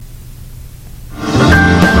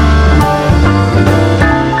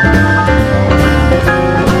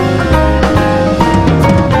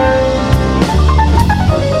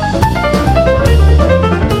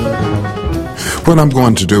What I'm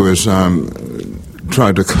going to do is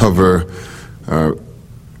try to cover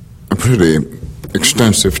a pretty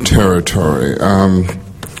extensive territory. I'm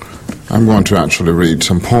going to actually read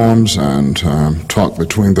some poems and talk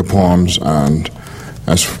between the poems, and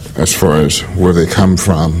as far as where they come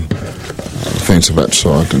from, things of that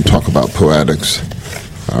sort, and talk about poetics,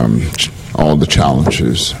 all the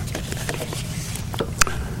challenges.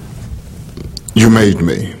 You made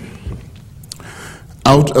me.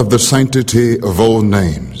 Out of the sanctity of old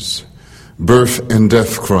names, birth and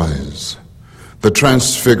death cries, the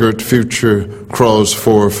transfigured future crawls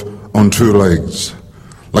forth on two legs.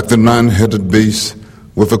 Like the nine-headed beast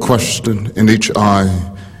with a question in each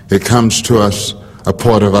eye, it comes to us, a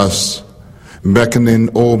part of us, beckoning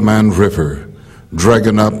Old Man River,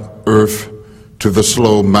 dragging up earth to the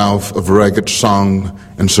slow mouth of ragged song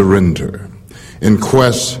and surrender. In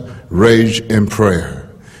quest, rage, and prayer,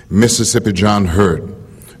 Mississippi John Hurt,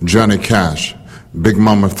 Johnny Cash, Big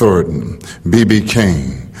Mama Thornton, B.B.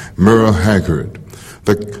 King, Merle Haggard,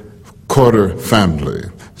 the Carter family,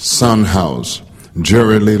 Son House,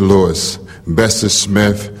 Jerry Lee Lewis, Bessie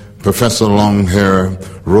Smith, Professor Longhair,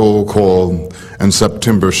 Roll Call, and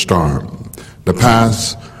September Storm. The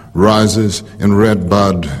past rises in Red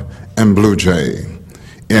Bud and Blue Jay,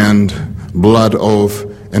 and Blood Oath,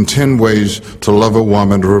 and 10 Ways to Love a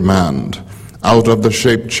Woman Remand. Out of the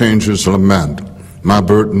shape changes lament, my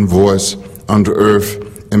burdened voice under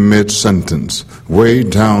earth in mid-sentence, way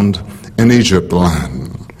down in Egypt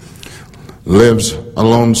land, lives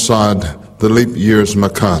alongside the leap year's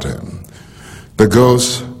Makata. The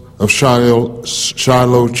ghost of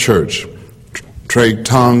Shiloh Church trade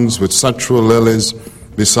tongues with sexual lilies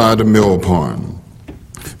beside a mill pond,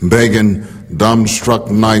 begging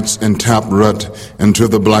dumbstruck knights and tap root into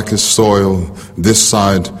the blackest soil this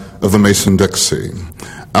side of the Mason-Dixie.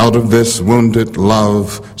 Out of this wounded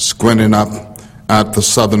love, squinting up at the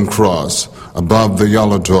Southern Cross, above the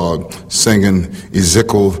yellow dog, singing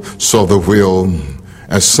Ezekiel saw the wheel,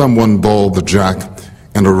 as someone bawled the jack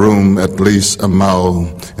in a room at least a mile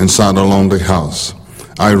inside a lonely house.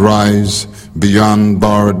 I rise beyond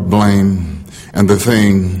borrowed blame, and the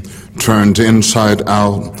thing turned inside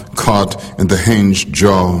out, caught in the hinged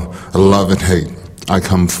jaw of love and hate. I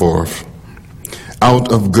come forth.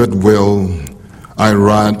 Out of goodwill, I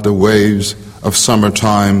ride the waves of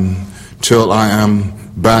summertime till I am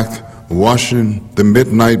back washing the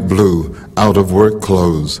midnight blue out of work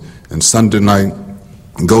clothes, and Sunday night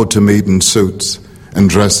go to meet in suits and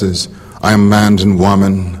dresses. I am man and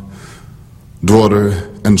woman,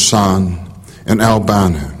 daughter and son, in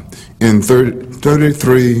Albania, in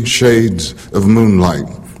 33 shades of moonlight,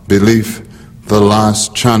 beneath the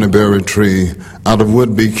last Chinaberry tree, out of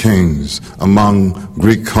would-be kings, among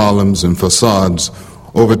Greek columns and facades,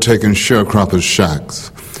 overtaking sharecroppers'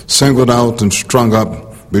 shacks, singled out and strung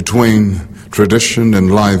up between tradition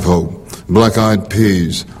and live hope, black-eyed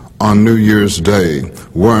peas on New Year's Day,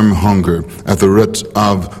 worm hunger at the roots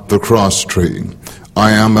of the cross tree.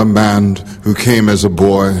 I am a man who came as a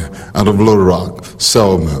boy out of Little Rock,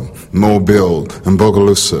 Selma, Mobile, and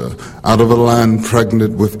Bogalusa, out of a land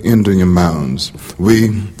pregnant with Indian mounds.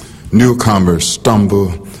 We newcomers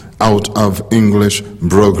stumble out of English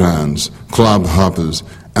brogans, club hoppers,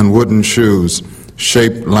 and wooden shoes,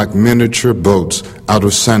 shaped like miniature boats out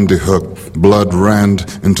of Sandy Hook. Blood ran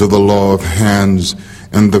into the law of hands,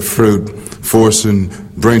 and the fruit forcing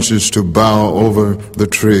branches to bow over the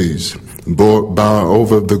trees, bow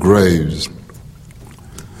over the graves.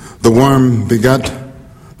 The worm begat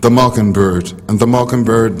the mockingbird, and the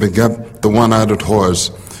mockingbird begat the one-eyed horse,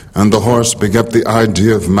 and the horse begat the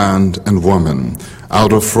idea of man and woman.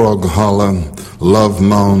 Out of frog hollow, love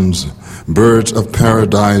moans, birds of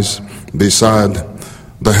paradise beside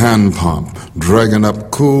the hand pump, dragging up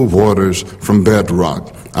cool waters from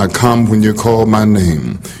bedrock. I come when you call my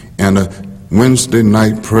name, and a Wednesday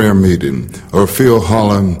night prayer meeting, or feel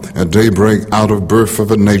hollow at daybreak out of birth of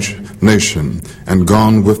a nation, and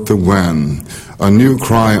gone with the wind. A new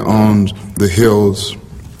cry on the hills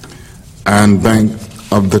and bank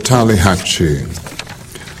of the Tallahatchie.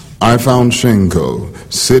 I found Shingo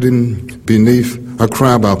sitting beneath a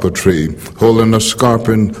crabapple tree, holding a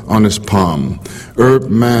scarpin on his palm. Herb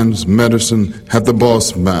man's medicine had the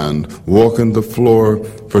boss man walking the floor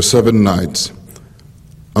for 7 nights.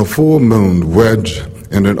 A full moon wedged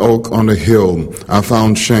in an oak on a hill, I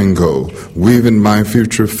found Shango, weaving my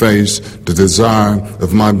future face. The desire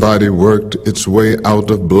of my body worked its way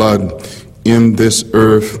out of blood in this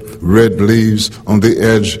earth, red leaves on the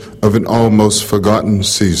edge of an almost forgotten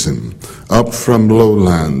season. Up from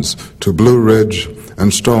lowlands to Blue Ridge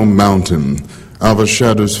and Stone Mountain, Our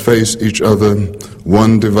shadows face each other,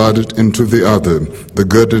 one divided into the other, the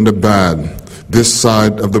good and the bad. This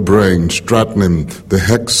side of the brain, straddling the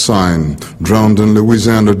hex sign, drowned in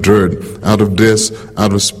Louisiana dirt, out of this,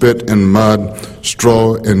 out of spit and mud,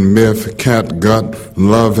 straw and myth, cat gut,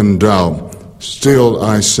 love and doubt. Still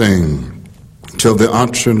I sing, till the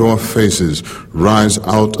entrepreneur faces rise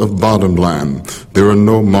out of bottomland. There are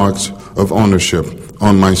no marks of ownership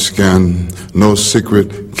on my skin, no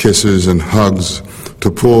secret kisses and hugs to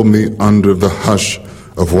pull me under the hush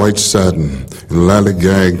of white satin and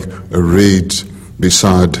lallygag reeds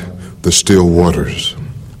beside the still waters.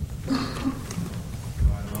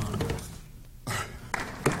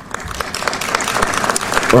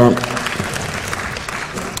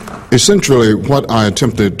 Essentially, what I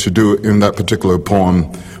attempted to do in that particular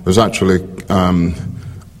poem was actually,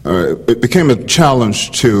 it became a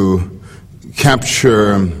challenge to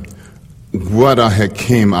capture what I had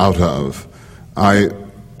came out of.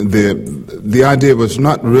 The idea was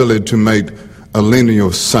not really to make a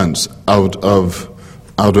linear sense out of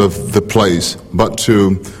the place, but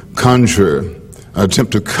to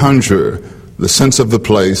attempt to conjure the sense of the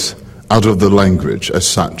place out of the language as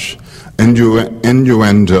such.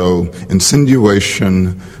 Innuendo,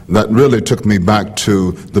 insinuation that really took me back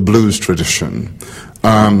to the blues tradition.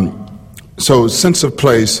 So sense of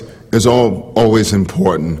place is always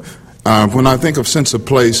important. When I think of sense of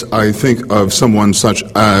place, I think of someone such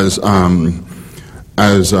as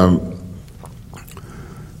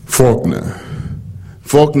Faulkner.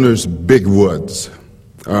 Faulkner's Big Woods,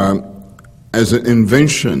 as an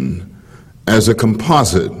invention, as a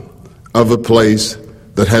composite of a place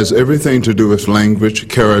that has everything to do with language,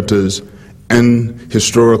 characters, and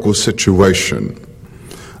historical situation.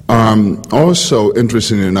 Also,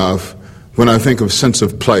 interesting enough, when I think of sense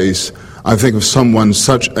of place, I think of someone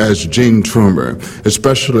such as Gene Trumer,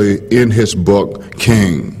 especially in his book,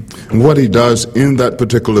 King. And what he does in that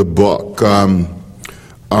particular book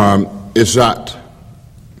is that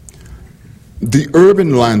the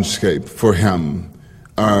urban landscape for him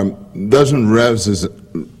doesn't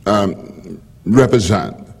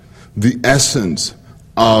represent the essence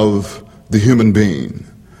of the human being.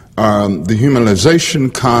 The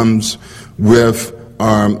humanization comes with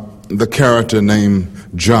the character named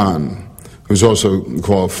John, who's also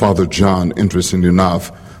called Father John, interestingly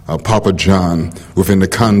enough, Papa John, within the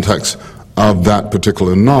context of that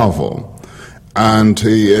particular novel. And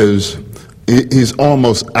he's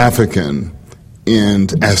almost African in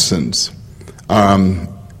essence, in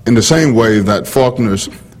the same way that Faulkner's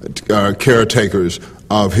caretakers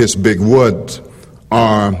of his big woods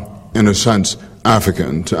are, in a sense,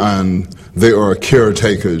 African, and they are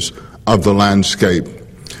caretakers of the landscape.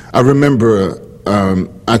 I remember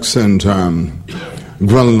asking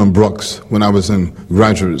Gwendolyn Brooks when I was in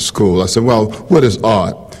graduate school. I said, well, what is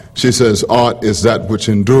art? She says, art is that which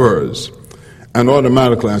endures. And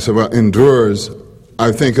automatically I said, well, endures,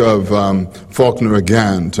 I think of Faulkner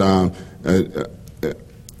again,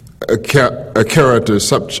 a character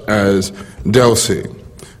such as Delcy,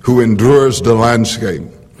 who endures the landscape.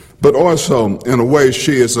 But also, in a way,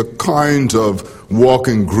 she is a kind of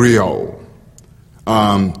walking griot.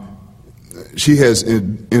 She has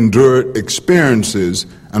endured experiences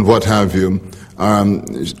and what have you,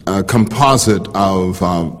 a composite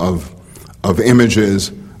of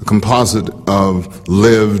images, a composite of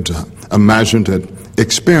lived, imagined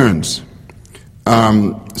experience.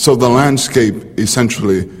 So the landscape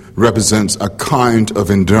essentially represents a kind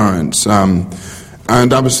of endurance. And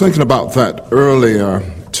I was thinking about that earlier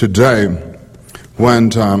today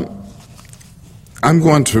when I'm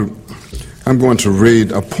going to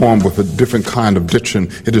read a poem with a different kind of diction.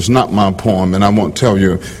 It is not my poem, and I won't tell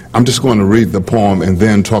you. I'm just going to read the poem and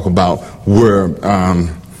then talk about where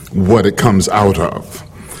what it comes out of.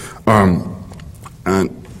 And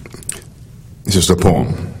it's just a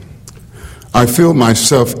poem. I feel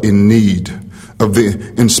myself in need of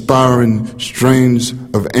the inspiring strains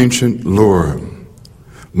of ancient lore,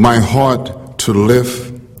 my heart to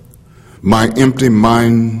lift, my empty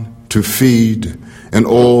mind to feed, and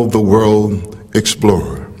all the world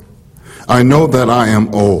explore. I know that I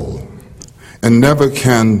am old and never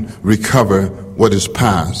can recover what is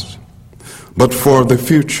past, but for the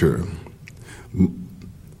future,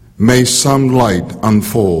 may some light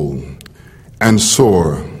unfold and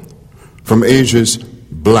soar from ages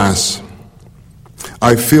blast.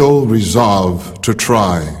 I feel resolved to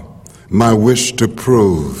try, my wish to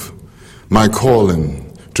prove, my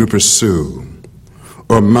calling to pursue,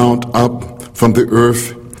 or mount up from the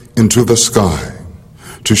earth into the sky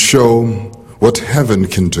to show what heaven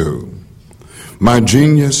can do. My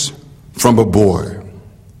genius from a boy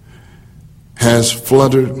has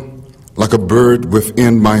fluttered like a bird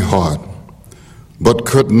within my heart, but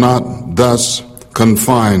could not thus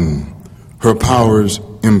confine her powers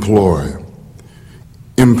employ,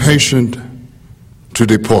 impatient to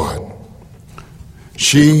depart.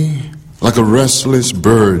 She, like a restless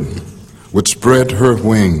bird, would spread her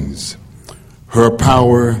wings, her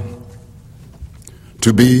power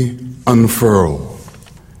to be unfurled,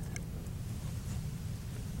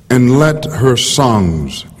 and let her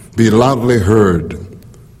songs be loudly heard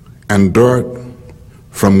and dart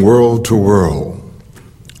from world to world.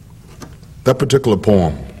 That particular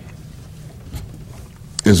poem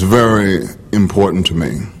is very important to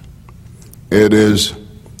me. It is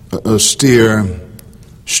austere,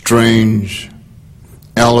 strange,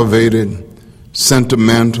 elevated,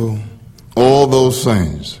 sentimental, all those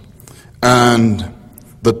things. And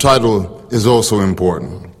the title is also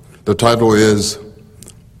important. The title is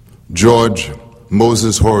George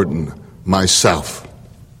Moses Horton, Myself.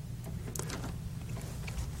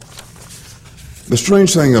 The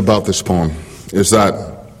strange thing about this poem is that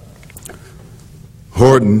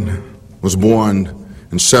Horton was born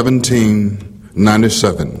in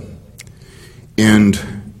 1797 in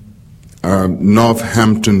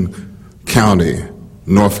Northampton County,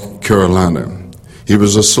 North Carolina. He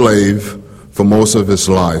was a slave for most of his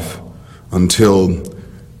life until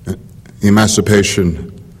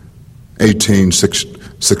emancipation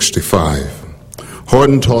 1865.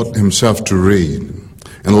 Horton taught himself to read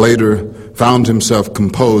and later found himself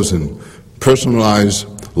composing personalized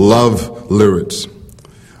love lyrics,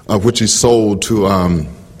 of which he sold to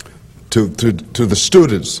the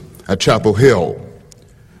students at Chapel Hill.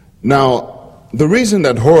 Now, the reason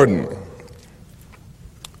that Horton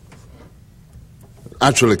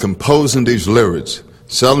actually composing these lyrics,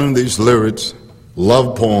 selling these lyrics,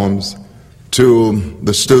 love poems to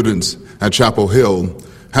the students at Chapel Hill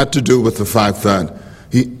had to do with the fact that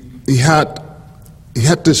he had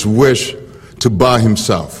this wish to buy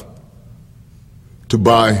himself, to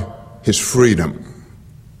buy his freedom.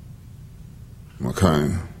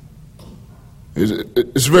 Okay,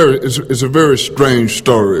 it's a very strange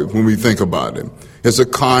story when we think about it. It's a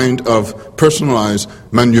kind of personalized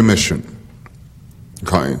manumission.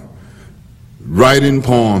 Okay, writing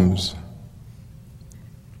poems,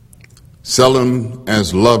 sell them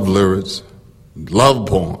as love lyrics, love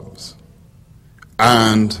poems,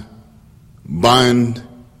 and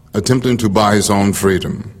attempting to buy his own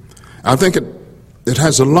freedom. I think it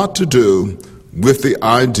has a lot to do with the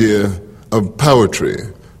idea of poetry.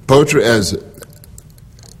 Poetry as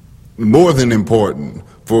more than important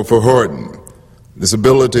for Horton. This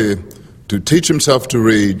ability to teach himself to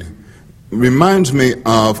read reminds me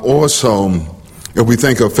of also, if we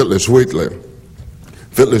think of Phillis Wheatley.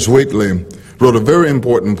 Phillis Wheatley wrote a very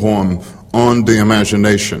important poem on the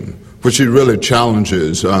imagination, which he really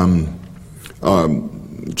challenges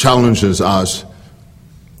us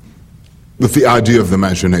with the idea of the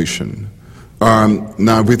imagination.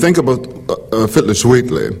 Now, if we think about Phillis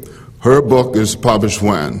Wheatley, her book is published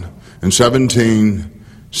when? In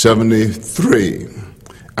 1773.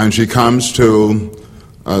 And she comes to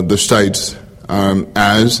the States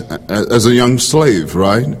as a young slave,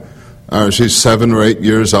 right? She's 7 or 8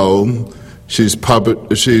 years old. She's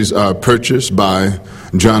purchased by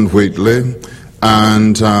John Wheatley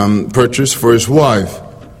and purchased for his wife.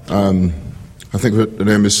 I think her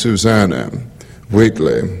name is Susanna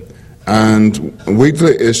Wheatley. And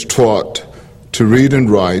Wheatley is taught to read and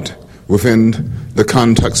write within the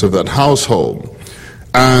context of that household.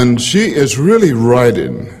 And she is really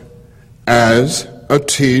writing as a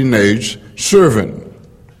teenage servant.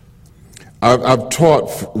 I've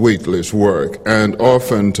taught Wheatley's work, and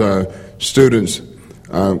often students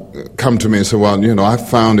come to me and say, well, I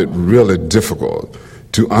found it really difficult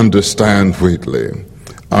to understand Wheatley.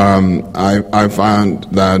 I find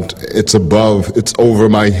that it's over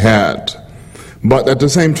my head. But at the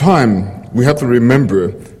same time, we have to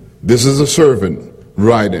remember this is a servant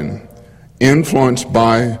writing, influenced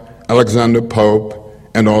by Alexander Pope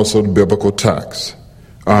and also the biblical text.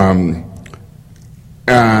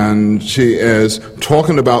 And she is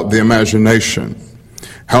talking about the imagination,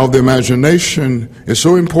 how the imagination is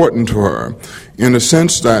so important to her in the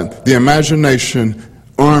sense that the imagination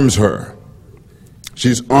arms her.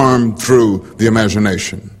 She's armed through the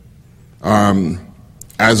imagination.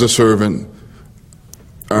 As a servant,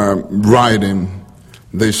 writing,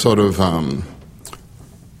 they sort of,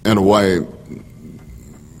 in a way,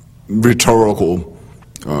 rhetorical,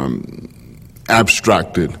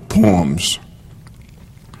 abstracted poems.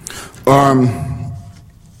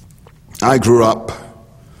 I grew up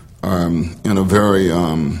in a very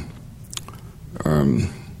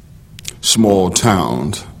small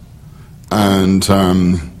towns. And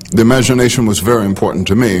the imagination was very important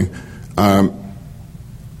to me.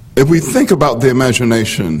 If we think about the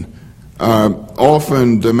imagination,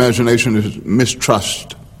 often the imagination is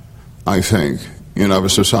mistrust, I think, in our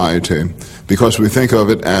society, because we think of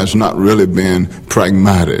it as not really being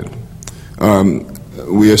pragmatic.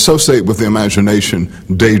 We associate with the imagination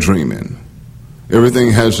daydreaming.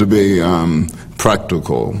 Everything has to be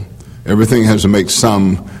practical. Everything has to make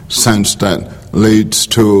some sense that leads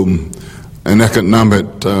to an economic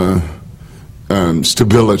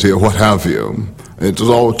stability or what have you. It's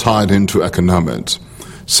all tied into economics.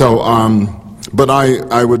 So, but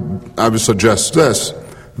I would suggest this,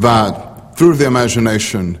 that through the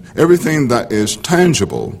imagination, everything that is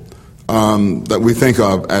tangible, that we think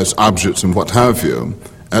of as objects and what have you,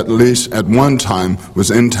 at least at one time was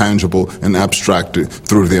intangible and abstracted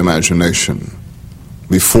through the imagination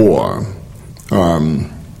before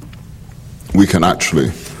we can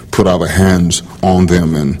actually put our hands on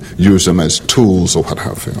them and use them as tools or what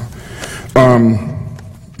have you.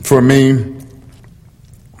 For me,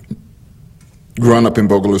 growing up in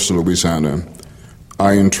Bogalusa, Louisiana,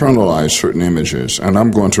 I internalized certain images, and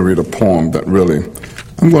I'm going to read a poem that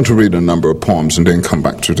I'm going to read a number of poems and then come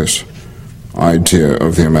back to this idea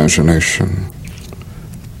of the imagination.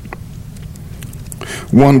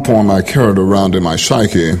 One poem I carried around in my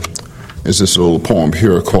psyche is this little poem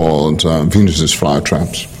here called Venus's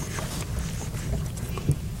Flytraps.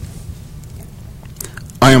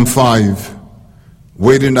 I am 5,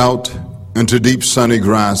 wading out into deep sunny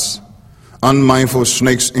grass, unmindful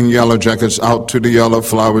snakes in yellow jackets out to the yellow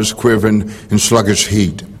flowers quivering in sluggish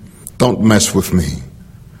heat. Don't mess with me,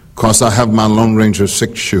 'cause I have my Lone Ranger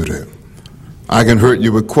 6-shooter. I can hurt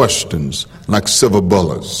you with questions like silver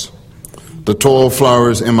bullets. The tall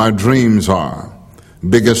flowers in my dreams are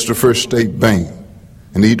big as the First State Bank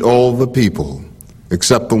and eat all the people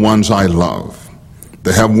except the ones I love.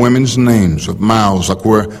 They have women's names with mouths like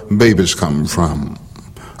where babies come from.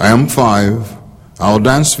 I am 5. I'll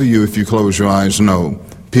dance for you if you close your eyes, no,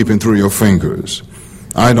 peeping through your fingers.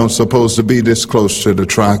 I don't suppose to be this close to the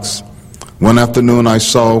tracks. One afternoon I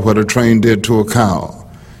saw what a train did to a cow.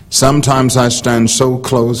 Sometimes I stand so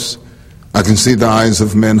close I can see the eyes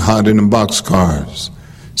of men hiding in boxcars.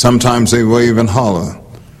 Sometimes they wave and holler.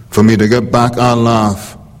 For me to get back, I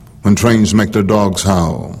laugh when trains make their dogs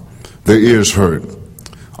howl. Their ears hurt.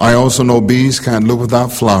 I also know bees can't live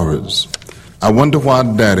without flowers. I wonder why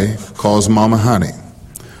Daddy calls Mama honey.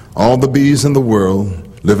 All the bees in the world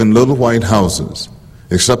live in little white houses,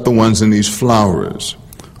 except the ones in these flowers,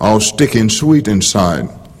 all sticky and sweet inside.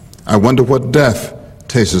 I wonder what death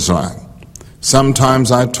tastes like.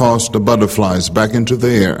 Sometimes I toss the butterflies back into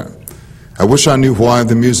the air. I wish I knew why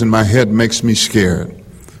the music in my head makes me scared.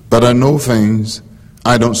 But I know things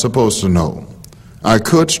I don't supposed to know. I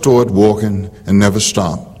could start walking and never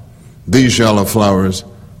stop. These yellow flowers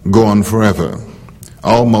go on forever,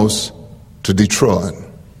 almost to Detroit,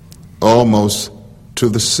 almost to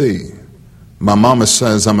the sea. My mama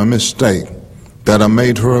says I'm a mistake, that I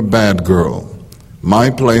made her a bad girl. My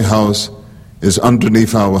playhouse is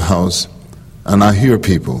underneath our house, and I hear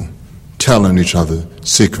people telling each other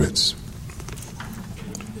secrets.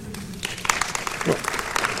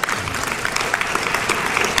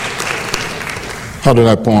 How did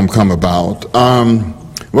that poem come about?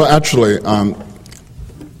 Well, actually,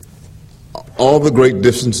 all the great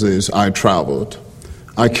distances I traveled,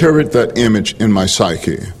 I carried that image in my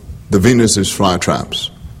psyche, the Venus's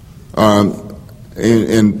flytraps.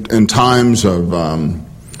 In times of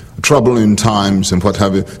troubling times and what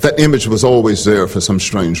have you, that image was always there for some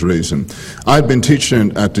strange reason. I'd been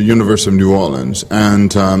teaching at the University of New Orleans,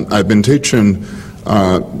 and I'd been teaching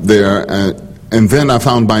there, and then I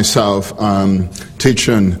found myself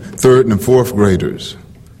teaching 3rd and 4th graders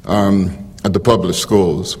at the public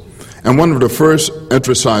schools. And one of the first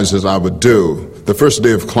exercises I would do, the first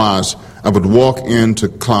day of class, I would walk into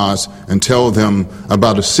class and tell them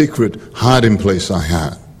about a secret hiding place I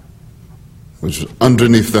had, which was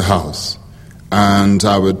underneath the house. And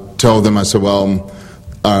I would tell them, I said, well,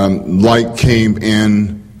 light came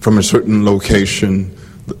in from a certain location,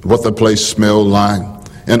 what the place smelled like,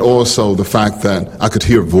 and also the fact that I could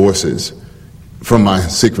hear voices from my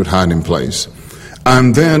secret hiding place.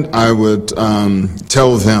 And then I would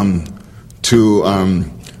tell them to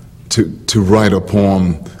write a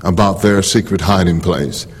poem about their secret hiding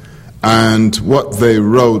place. And what they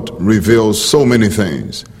wrote reveals so many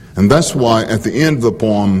things. And that's why at the end of the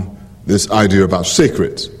poem, this idea about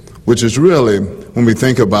secrets, which is really, when we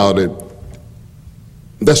think about it,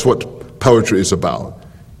 that's what poetry is about.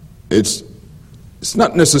 It's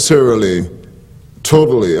not necessarily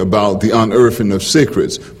totally about the unearthing of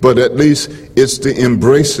secrets, but at least it's the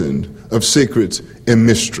embracing of secrets in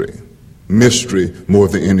mystery. Mystery more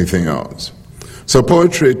than anything else. So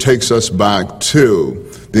poetry takes us back to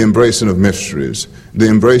the embracing of mysteries, the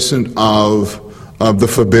embracing of the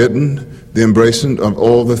forbidden, the embracing of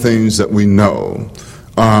all the things that we know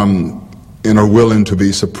and are willing to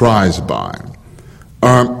be surprised by.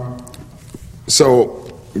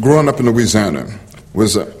 So growing up in Louisiana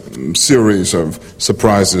was a series of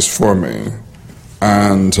surprises for me.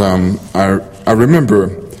 And I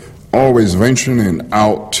remember always venturing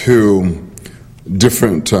out to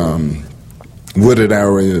different wooded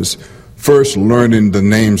areas, first learning the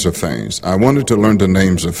names of things. I wanted to learn the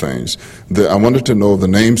names of things. I wanted to know the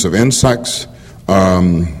names of insects,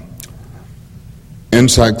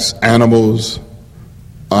 animals,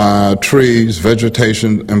 trees,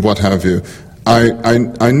 vegetation, and what have you.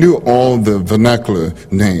 I knew all the vernacular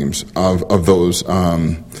names of those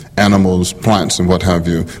animals, plants, and what have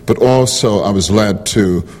you, but also I was led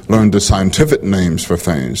to learn the scientific names for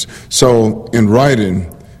things. So in writing,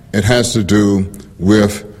 it has to do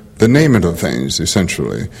with the naming of things,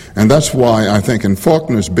 essentially. And that's why I think in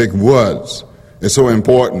Faulkner's Big Woods, it's so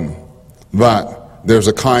important that there's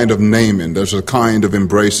a kind of naming, there's a kind of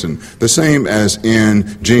embracing. The same as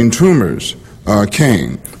in Jean Toomer's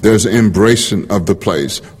King, there's an embracing of the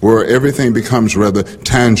place where everything becomes rather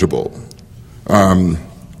tangible and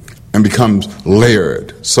becomes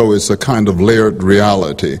layered. So it's a kind of layered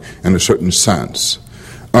reality in a certain sense.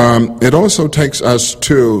 It also takes us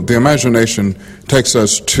to, the imagination takes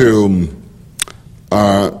us to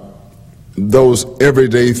those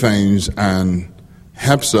everyday things and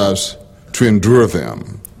helps us to endure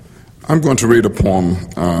them. I'm going to read a poem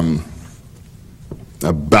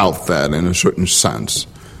about that in a certain sense,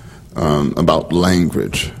 about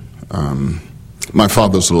language. My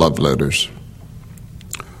father's love letters.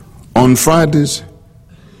 On Fridays,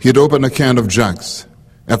 he'd open a can of Jack's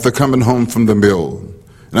after coming home from the mill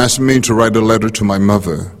and asked me to write a letter to my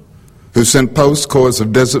mother, who sent postcards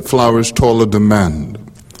of desert flowers taller demand.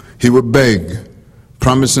 He would beg,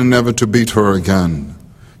 promising never to beat her again.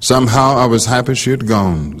 Somehow I was happy she had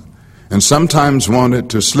gone, and sometimes wanted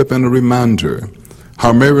to slip in a reminder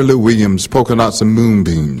how Mary Lou Williams' polka dots and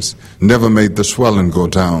moonbeams never made the swelling go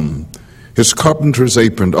down. His carpenter's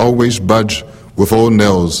apron always budged with old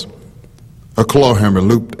nails, a claw hammer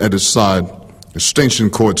looped at his side, extension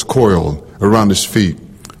cords coiled around his feet.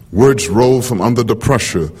 Words rolled from under the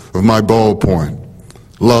pressure of my ballpoint.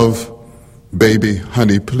 Love, baby,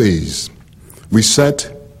 honey, please. We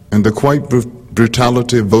sat in the quiet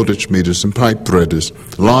brutality of voltage meters and pipe threaders,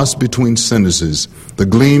 lost between sentences. The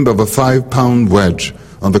gleam of a 5-pound wedge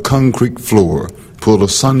on the concrete floor pulled a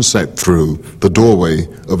sunset through the doorway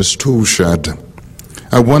of his tool shed.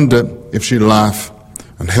 I wondered if she laughed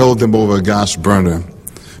and held them over a gas burner.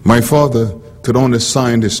 My father could only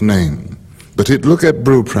sign his name, but he'd look at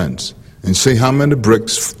blueprints and see how many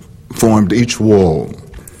bricks formed each wall.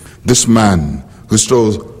 This man who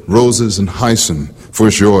stole roses and hyacinth for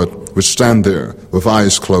his yard would stand there with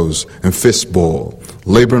eyes closed and fists balled,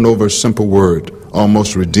 laboring over a simple word,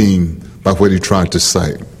 almost redeemed by what he tried to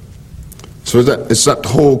say. So it's that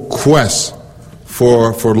whole quest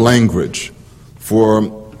for language, for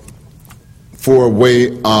a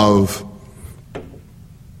way of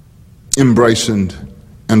embracing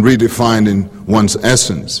and redefining one's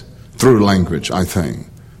essence through language, I think,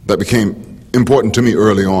 that became important to me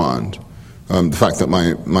early on. The fact that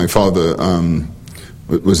my father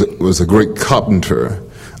was a great carpenter.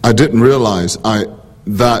 I didn't realize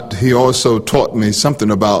that he also taught me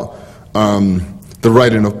something about the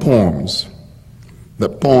writing of poems,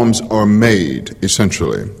 that poems are made,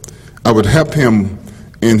 essentially. I would help him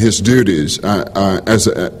in his duties as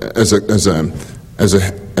a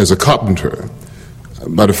carpenter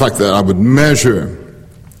by the fact that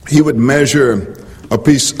he would measure a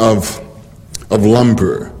piece of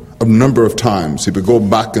lumber a number of times. He would go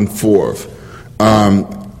back and forth.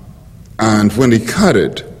 And when he cut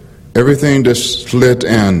it, everything just slid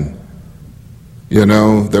in. You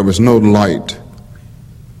know, there was no light.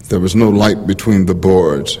 There was no light between the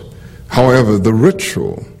boards. However, the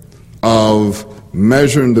ritual of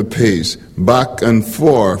measuring the piece back and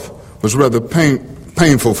forth was rather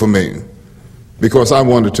painful for me, because I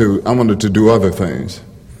wanted to do other things.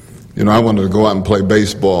 You know, I wanted to go out and play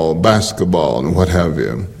baseball, basketball, and what have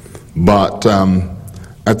you. But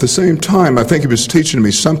at the same time, I think he was teaching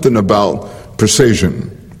me something about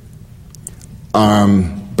precision.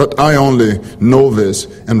 But I only know this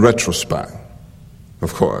in retrospect,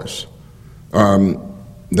 of course.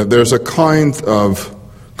 That there's a kind of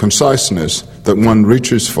conciseness that one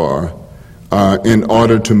reaches for in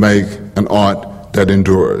order to make an art that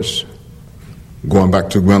endures. Going back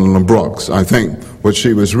to Gwendolyn Brooks, I think what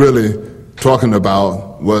she was really talking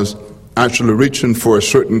about was actually reaching for a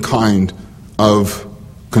certain kind of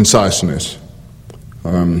conciseness,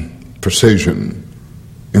 precision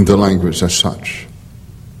in the language as such.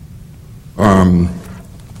 I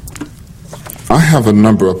have a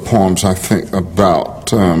number of poems, I think, about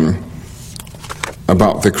the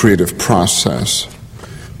creative process,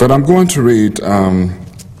 but I'm going to read.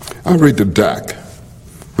 I'll read the deck,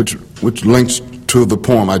 which links to the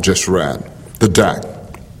poem I just read. The deck.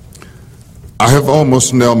 I have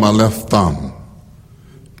almost nailed my left thumb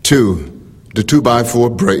to the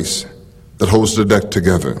 2x4 brace that holds the deck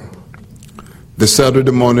together. This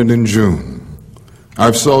Saturday morning in June,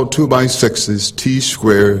 I've sawed 2x6s,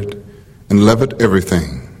 T-squared, and levered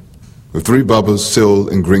everything with 3 bubbles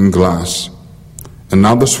sealed in green glass. And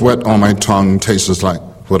now the sweat on my tongue tastes like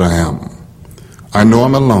what I am. I know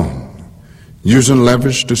I'm alone, using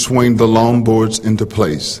leverage to swing the long boards into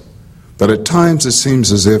place. But at times it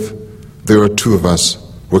seems as if there are 2 of us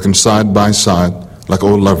working side by side like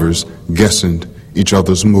old lovers, guessing each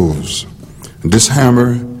other's moves. This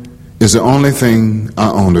hammer is the only thing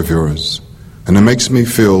I own of yours, and it makes me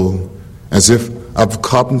feel as if I've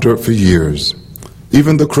carpentered for years.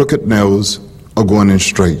 Even the crooked nails are going in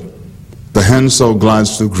straight. The handsaw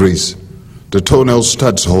glides through grease. The toenail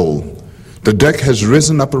studs hold. The deck has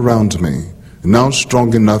risen up around me, now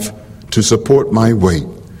strong enough to support my weight,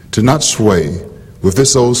 to not sway with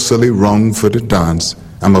this old silly wrong-footed dance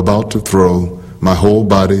I'm about to throw my whole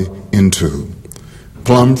body into.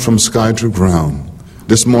 Plumb from sky to ground,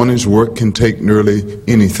 this morning's work can take nearly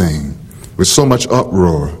anything. With so much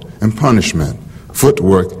uproar and punishment,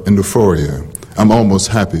 footwork and euphoria, I'm almost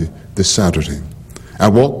happy this Saturday. I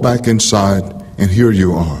walk back inside and here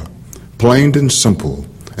you are, plain and simple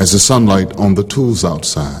as the sunlight on the tools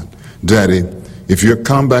outside. Daddy, if you had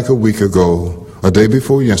come back a week ago, a day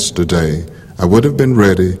before yesterday, I would have been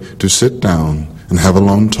ready to sit down and have a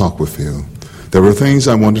long talk with you. There were things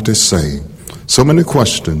I wanted to say, so many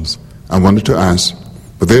questions I wanted to ask,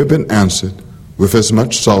 but they have been answered with as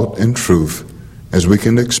much salt and truth as we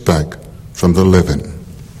can expect from the living.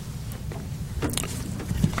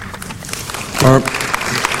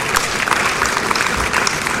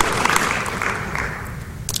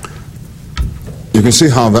 You can see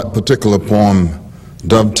how that particular poem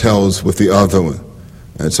dovetails with the other one.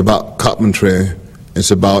 It's about carpentry,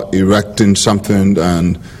 it's about erecting something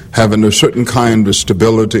and having a certain kind of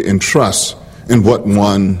stability and trust in what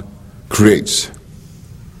one creates.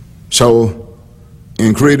 So,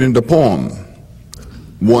 in creating the poem,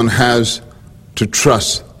 one has to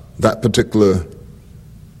trust that particular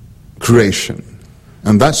creation.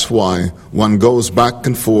 And that's why one goes back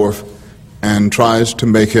and forth and tries to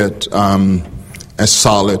make it as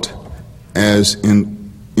solid, as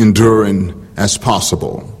enduring as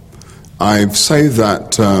possible. I say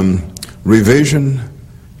that revision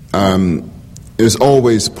is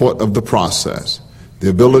always part of the process. The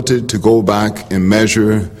ability to go back and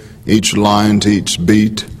measure each line to each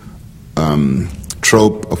beat,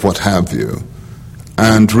 trope of what have you,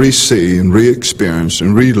 and re-see and re-experience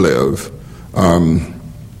and relive,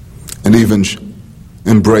 and even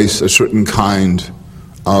embrace a certain kind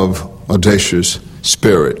of audacious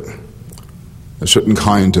spirit, a certain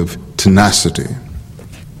kind of tenacity.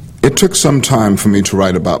 It took some time for me to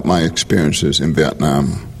write about my experiences in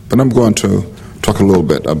Vietnam, but I'm going to talk a little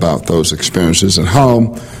bit about those experiences and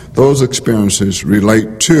how those experiences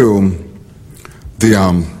relate to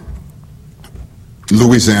the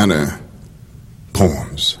Louisiana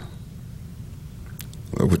poems,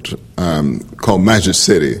 which called Magic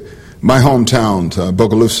City. My hometown,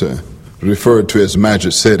 Bogalusa, referred to as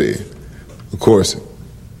Magic City. Of course,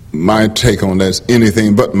 my take on that is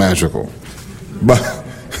anything but magical. But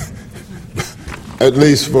at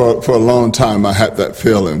least for a long time I had that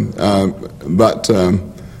feeling.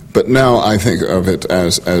 But now I think of it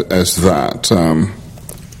as that.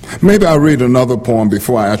 Maybe I'll read another poem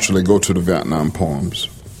before I actually go to the Vietnam poems.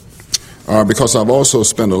 Because I've also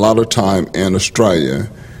spent a lot of time in Australia,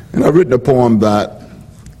 and I've written a poem that,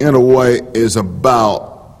 in a way, is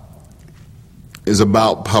about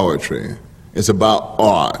poetry. It's about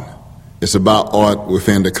art. It's about art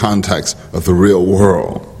within the context of the real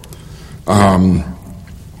world.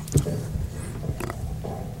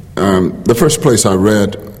 The first place I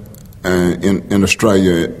read in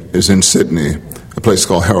Australia is in Sydney, a place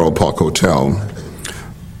called Harold Park Hotel.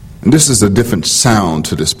 And this is a different sound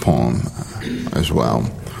to this poem as well.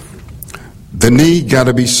 The need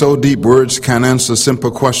gotta be so deep, words can't answer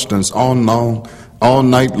simple questions. Oh no, All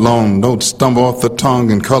night long, notes stumble off the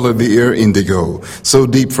tongue and color the ear indigo. So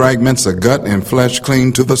deep fragments of gut and flesh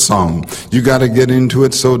cling to the song. You gotta get into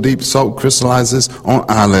it so deep, salt crystallizes on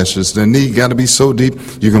eyelashes. The knee gotta be so deep,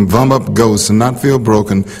 you can bum up ghosts and not feel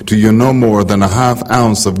broken till you're no more than a half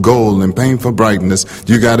ounce of gold and painful brightness.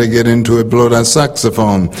 You gotta get into it, blow that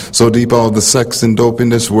saxophone. So deep all the sex and dope in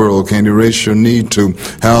this world can't erase your need to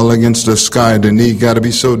howl against the sky. The knee gotta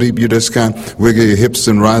be so deep you just can't wiggle your hips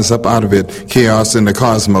and rise up out of it. Chaos in the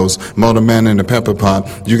cosmos, motor man in the pepper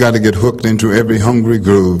pot. You got to get hooked into every hungry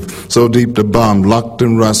groove. So deep the bomb, locked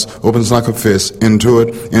in rust, opens like a fist. Into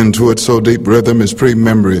it, so deep rhythm is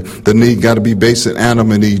pre-memory. The need got to be basic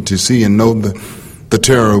animal need to see and know the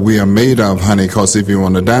terror we are made of, honey. Cause if you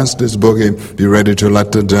want to dance this boogie, be ready to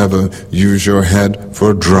let the devil use your head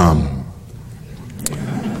for a drum.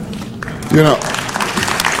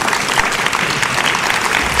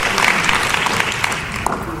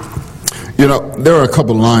 You know, there are a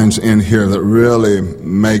couple lines in here that really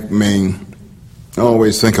make me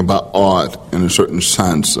always think about art in a certain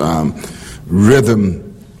sense.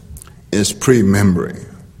 Rhythm is pre-memory.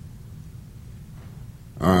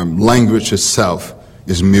 Language itself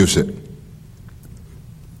is music.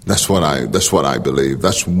 That's what I believe.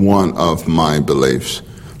 That's one of my beliefs.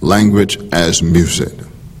 Language as music.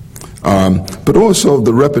 But also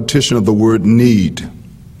the repetition of the word need.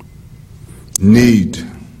 Need.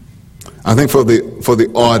 I think for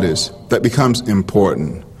the artist, that becomes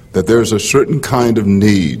important, that there's a certain kind of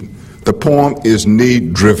need. The poem is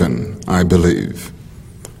need-driven, I believe.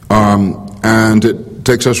 And it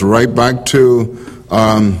takes us right back to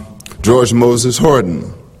George Moses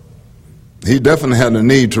Horton. He definitely had a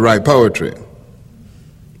need to write poetry,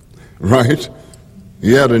 right?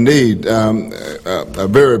 He had a need, a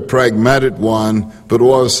very pragmatic one, but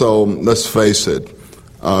also, let's face it,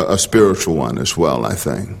 a spiritual one as well, I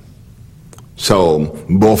think. So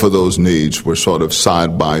both of those needs were sort of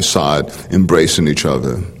side by side, embracing each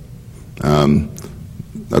other.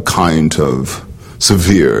 A kind of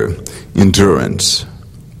severe endurance,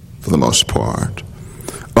 for the most part.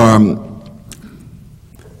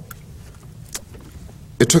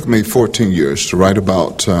 It took me 14 years to write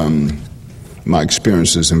about my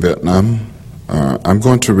experiences in Vietnam. I'm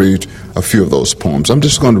going to read a few of those poems. I'm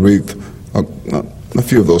just going to read a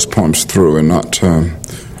few of those poems through and not...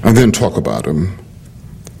 and then talk about them.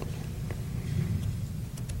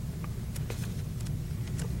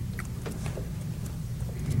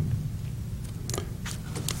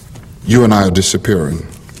 You and I are disappearing.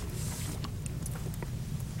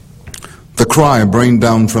 The cry brained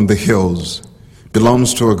down from the hills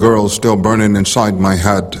belongs to a girl still burning inside my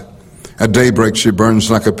head. At daybreak she burns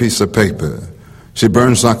like a piece of paper. She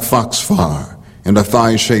burns like foxfire in a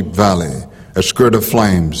thigh-shaped valley. A skirt of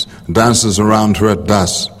flames dances around her at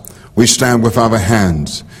dusk. We stand with our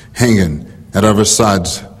hands hanging at our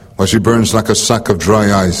sides while she burns like a sack of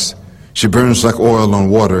dry ice. She burns like oil on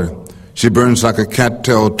water. She burns like a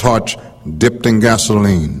cattail torch dipped in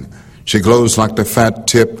gasoline. She glows like the fat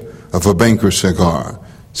tip of a banker's cigar,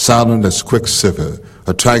 silent as quicksilver,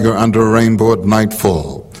 a tiger under a rainbow at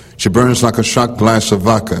nightfall. She burns like a shot glass of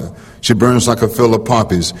vodka. She burns like a field of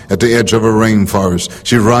poppies at the edge of a rainforest.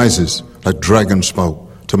 She rises like dragon smoke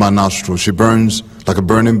to my nostrils. She burns like a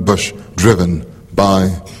burning bush driven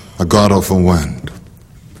by a god-awful wind.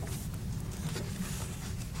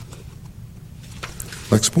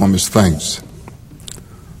 Next poem is Thanks.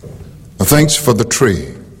 A thanks for the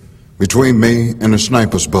tree between me and a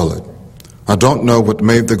sniper's bullet. I don't know what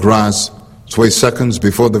made the grass sway seconds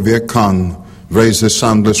before the Viet Cong raised his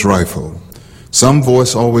soundless rifle. Some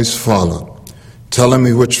voice always followed, telling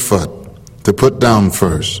me which foot to put down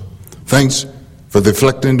first. Thanks for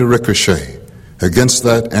deflecting the ricochet. Against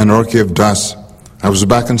that anarchy of dust, I was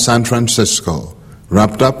back in San Francisco,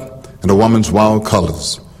 wrapped up in a woman's wild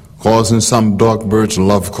colors, causing some dark bird's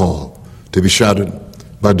love call to be shattered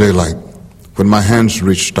by daylight, when my hands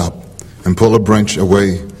reached up and pulled a branch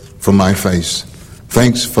away from my face.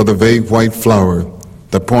 Thanks for the vague white flower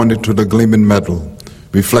that pointed to the gleaming metal,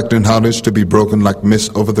 reflecting how it is to be broken like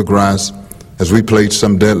mist over the grass as we played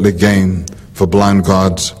some deadly game for blind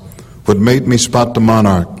gods. What made me spot the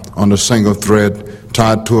monarch on a single thread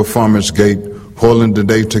tied to a farmer's gate, holding the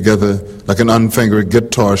day together like an unfingered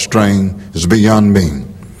guitar string, is beyond me.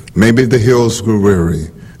 Maybe the hills grew weary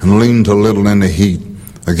and leaned a little in the heat.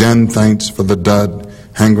 Again, thanks for the dud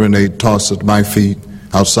hand grenade tossed at my feet.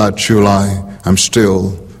 Outside Chulai, I'm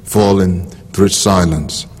still falling through its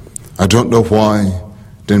silence. I don't know why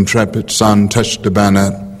the intrepid sun touched the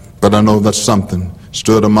bayonet, but I know that something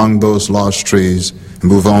stood among those lost trees and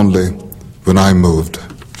moved only when I moved.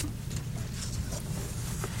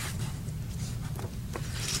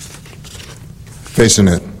 facing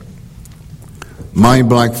it. My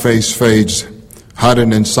black face fades,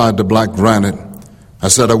 hiding inside the black granite. I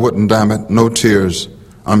said I wouldn't, damn it, no tears.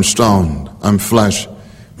 I'm stoned, I'm flesh.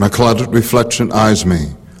 My clouded reflection eyes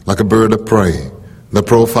me like a bird of prey. The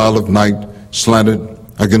profile of night slanted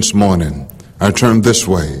against morning. I turn this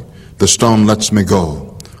way, the stone lets me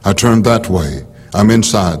go. I turn that way, I'm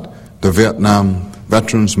inside the Vietnam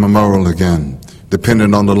Veterans Memorial again,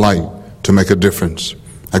 depending on the light to make a difference.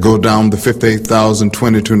 I go down the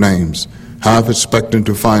 58,022 names, half expecting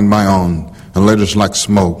to find my own, and letters like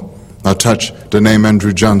smoke. I touch the name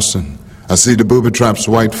Andrew Johnson. I see the booby trap's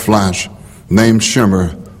white flash, name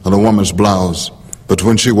shimmer on a woman's blouse. But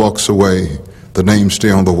when she walks away, the name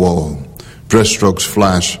stay on the wall. Dress strokes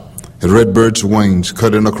flash, a red bird's wings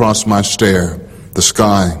cutting across my stare. The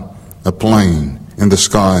sky, a plane in the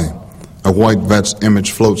sky. A white vet's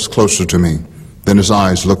image floats closer to me. Then his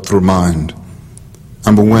eyes look through mine.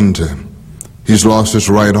 I'm a winter. He's lost his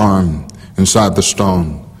right arm inside the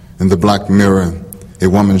stone. In the black mirror, a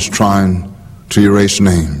woman's trying to erase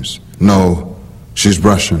names. No, she's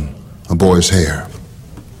brushing a boy's hair.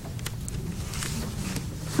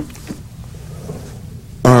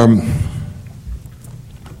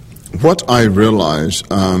 What I realized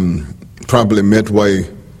probably midway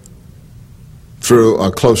through or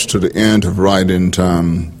close to the end of writing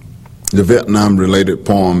the Vietnam-related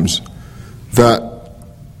poems, that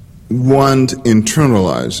one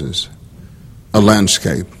internalizes a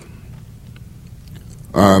landscape.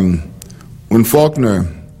 When Faulkner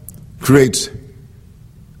creates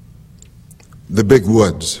the big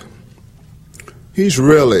woods, he's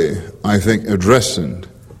really, I think, addressing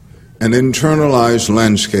an internalized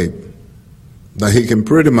landscape that he can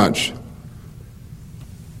pretty much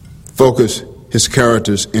focus his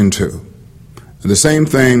characters into. And the same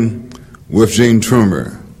thing with Gene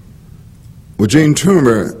Toomer. With Gene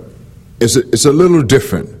Toomer, it's a little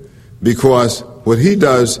different, because what he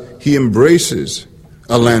does, he embraces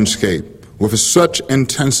a landscape with such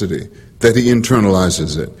intensity that he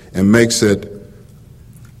internalizes it and makes it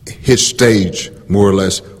his stage, more or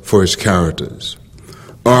less, for his characters.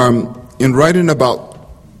 In writing about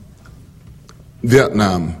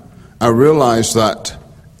Vietnam, I realized that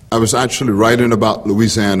I was actually writing about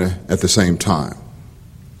Louisiana at the same time.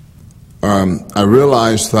 I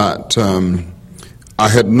realized that I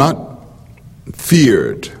had not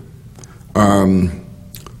feared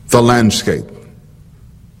the landscape.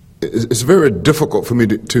 It's very difficult for me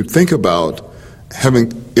to think about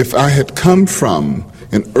if I had come from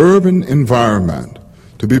an urban environment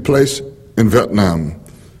to be placed in Vietnam.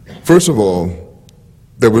 First of all,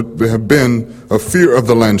 there would have been a fear of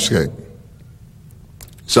the landscape.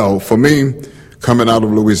 So for me, coming out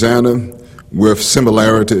of Louisiana with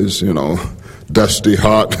similarities, dusty,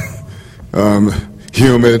 hot,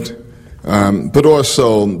 humid, but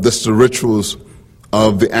also the rituals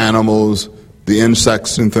of the animals, the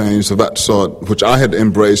insects and things of that sort, which I had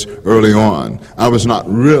embraced early on. I was not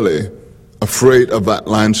really afraid of that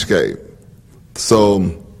landscape.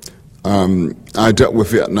 So I dealt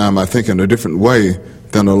with Vietnam, I think, in a different way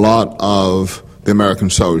than a lot of the American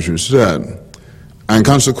soldiers did. And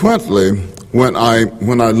consequently, when I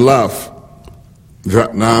left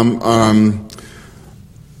Vietnam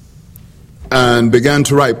and began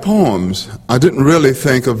to write poems, I didn't really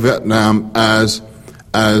think of Vietnam as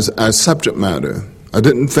subject matter. I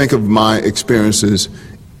didn't think of my experiences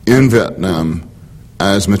in Vietnam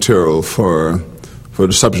as material for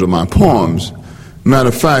the subject of my poems. Matter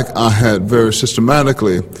of fact, I had very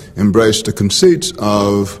systematically embraced the conceits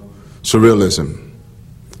of surrealism,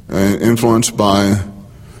 influenced by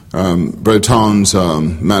Breton's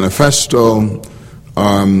Manifesto,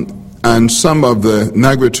 and some of the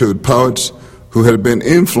Negritude poets who had been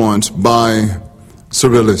influenced by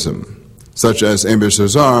surrealism, such as Aimé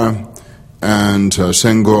Césaire and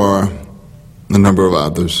Senghor, a number of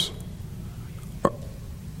others.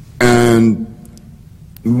 And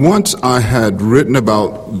once I had written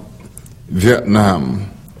about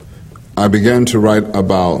Vietnam, I began to write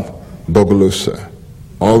about Bogalusa.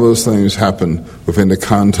 All those things happened within the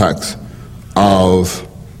context of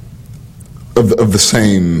the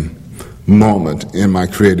same moment in my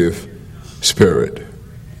creative spirit.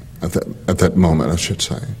 At that moment, I should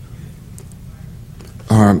say.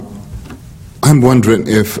 I'm wondering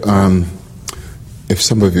if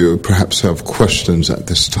some of you perhaps have questions at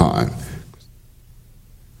this time.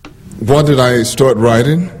 Why did I start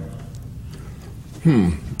writing?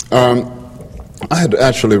 I had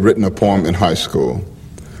actually written a poem in high school.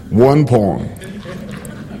 One poem.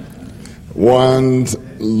 One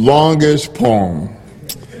longest poem.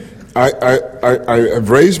 I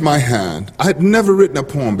raised my hand. I had never written a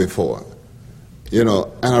poem before. and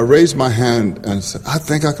I raised my hand and said, I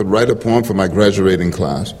think I could write a poem for my graduating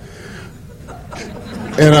class.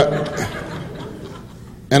 And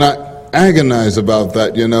I agonized about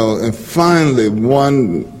that, and finally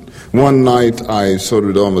one night I sort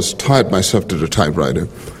of almost tied myself to the typewriter,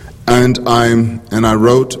 and I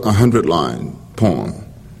wrote a 100-line poem.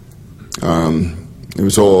 It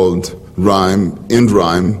was all end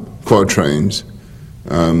rhyme, quatrains.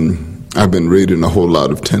 I've been reading a whole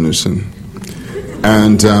lot of Tennyson.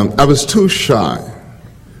 And I was too shy.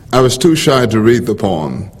 I was too shy to read the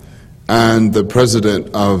poem. And the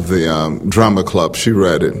president of the drama club, she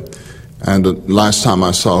read it. And the last time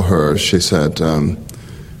I saw her, she said,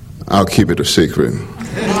 I'll keep it a secret.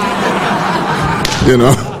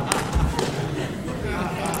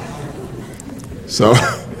 So,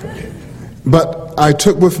 but I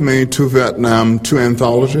took with me to Vietnam 2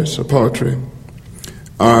 anthologies of poetry.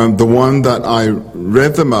 The one that I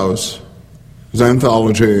read the most is an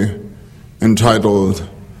anthology entitled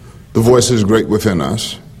The Voices Great Within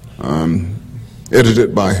Us,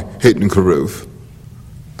 edited by Hayden Carruth.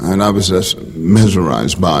 And I was just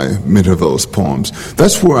mesmerized by many of those poems.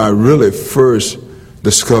 That's where I really first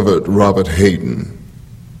discovered Robert Hayden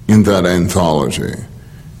in that anthology.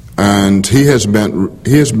 And he has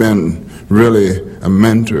been really a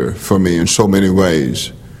mentor for me in so many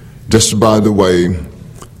ways, just by the way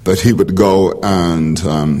that he would go and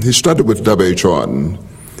he studied with W.H. Auden,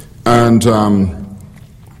 and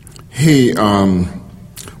he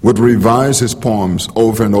would revise his poems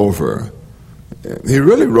over and over. He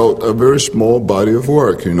really wrote a very small body of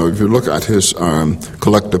work, if you look at his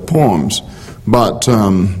collected poems, but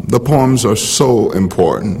the poems are so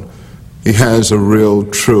important. He has a real,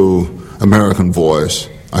 true American voice,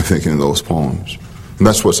 I think, in those poems. And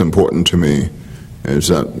that's what's important to me, is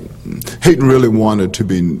that Hayden really wanted to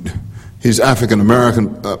be, he's an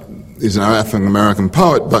African-American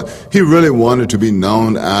poet, but he really wanted to be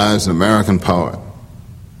known as an American poet.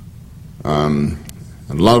 And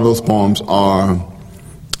a lot of those poems are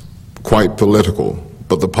quite political,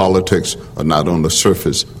 but the politics are not on the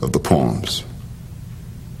surface of the poems.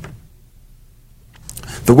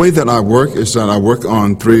 The way that I work is that I work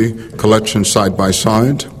on 3 collections side by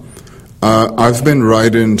side. I've been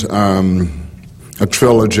writing a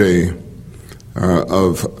trilogy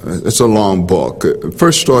it's a long book. It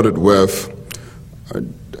first started with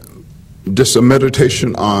just a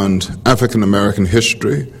meditation on African American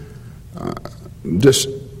history, just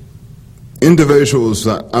individuals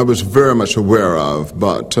that I was very much aware of,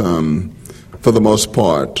 but for the most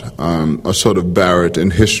part are sort of buried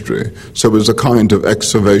in history. So it was a kind of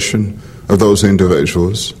excavation of those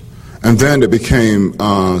individuals. And then it became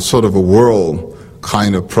sort of a world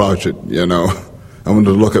kind of project, I wanted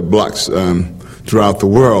to look at blacks throughout the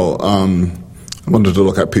world. I wanted to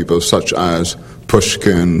look at people such as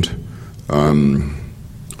Pushkin.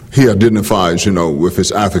 He identifies, with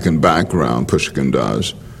his African background, Pushkin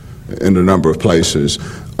does, in a number of places.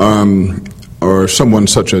 Or someone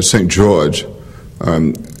such as St. George,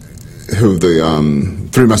 who the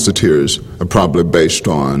Three Musketeers are probably based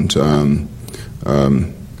on.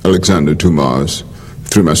 Alexander Dumas'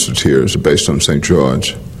 Three Musketeers are based on St.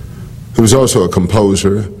 George, who was also a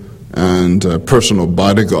composer and a personal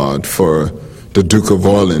bodyguard for the Duke of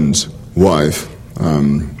Orleans' wife,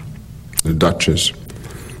 the Duchess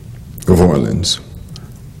of Orleans.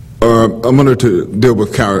 I wanted to deal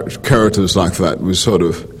with characters like that, who was sort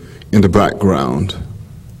of in the background.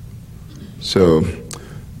 So,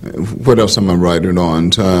 what else am I writing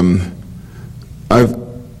on?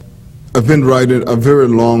 I've been writing a very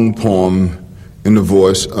long poem in the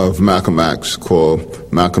voice of Malcolm X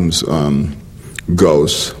called Malcolm's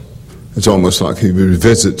Ghost. It's almost like he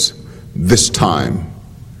revisits this time,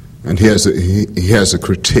 and he has a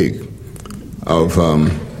critique of.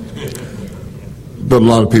 But a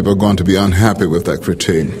lot of people are going to be unhappy with that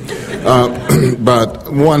critique.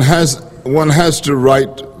 But one has to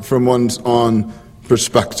write from one's own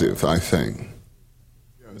perspective, I think.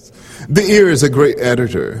 The ear is a great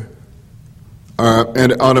editor,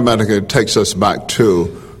 and it automatically takes us back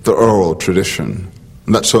to the oral tradition.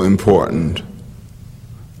 And that's so important.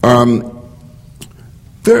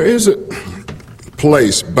 There is a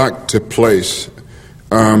place, back to place.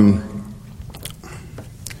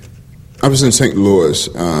 I was in St. Louis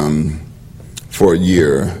for a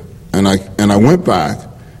year, and I went back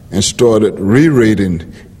and started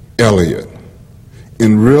rereading Eliot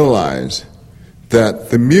and realized that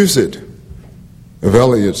the music of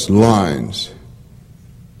Eliot's lines,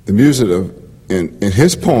 the music in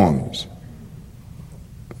his poems,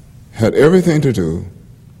 had everything to do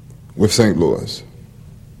with St. Louis.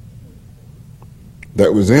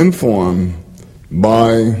 That was informed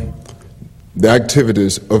by the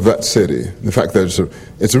activities of that city. The fact that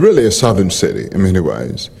it's really a southern city in many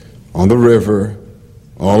ways, on the river,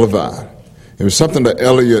 all of that. It was something that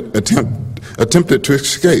Eliot attempted to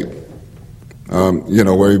escape,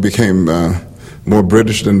 where he became more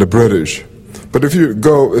British than the British. But if you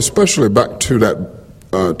go especially back to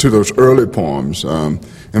to those early poems,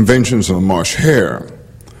 Inventions of the Marsh Hare,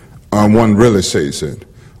 one really sees it.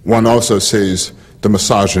 One also sees the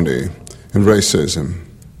misogyny and racism.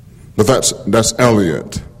 But that's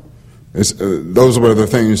Eliot. Those were the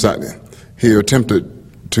things that he attempted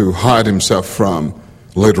to hide himself from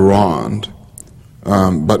later on.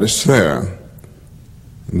 But it's there.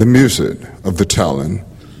 The music of the telling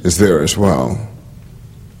is there as well.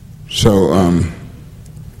 So,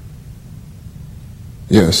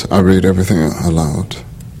 yes, I read everything aloud.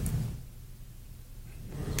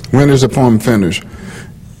 When is the poem finished?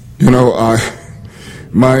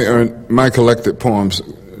 My collected poems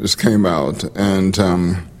just came out, and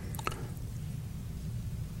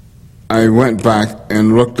I went back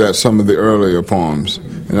and looked at some of the earlier poems,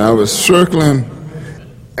 and I was circling,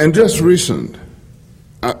 and just recent,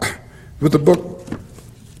 with the book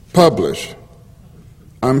published,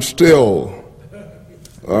 I'm still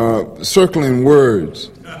circling words.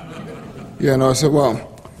 I said, well,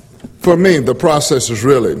 for me, the process is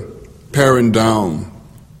really paring down.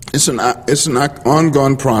 It's an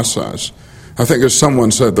ongoing process. I think as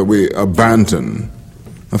someone said that we abandon,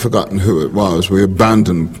 I've forgotten who it was, we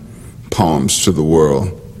abandon poems to the world.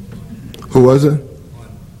 Who was it?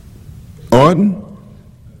 Auden?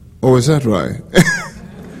 Oh, is that right?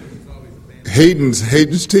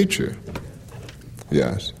 Hayden's teacher.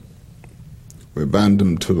 Yes. We abandon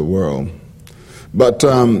them to the world. But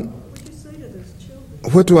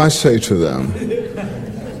what do I say to them?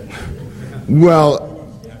 Well,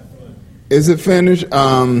 is it finished?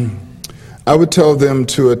 I would tell them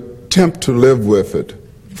to attempt to live with it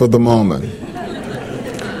for the moment.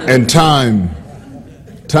 And time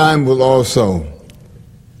will also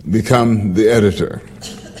become the editor.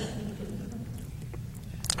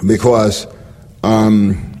 Because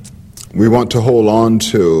we want to hold on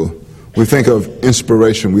to, we think of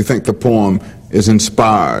inspiration, we think the poem is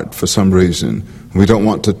inspired for some reason. We don't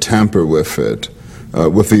want to tamper with it,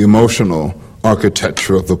 with the emotional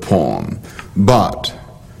architecture of the poem. But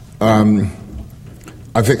I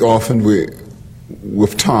think often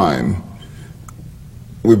with time,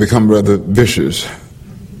 we become rather vicious.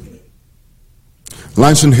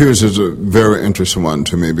 Langston Hughes is a very interesting one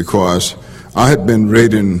to me because I had been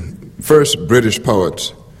reading first British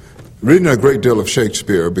poets, reading a great deal of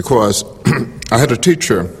Shakespeare because I had a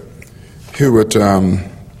teacher who would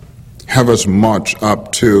have us march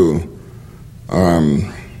up to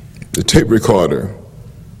the tape recorder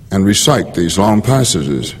and recite these long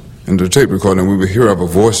passages in the tape recorder, and we would hear our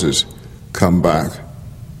voices come back.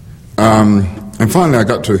 And finally I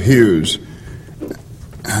got to Hughes,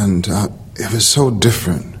 and it was so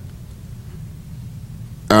different.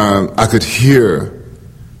 I could hear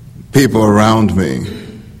people around me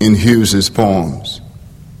in Hughes's poems,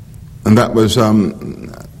 and that was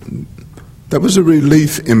a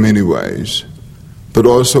relief in many ways, but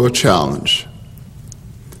also a challenge.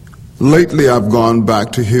 Lately I've gone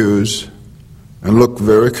back to Hughes and looked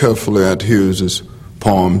very carefully at Hughes's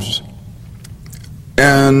poems,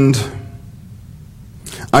 and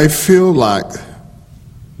I feel like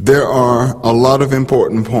there are a lot of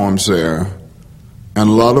important poems there and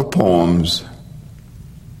a lot of poems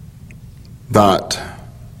that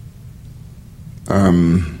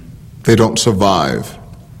they don't survive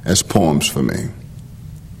as poems for me.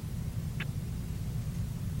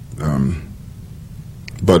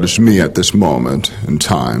 But it's me at this moment in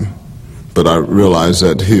time. But I realize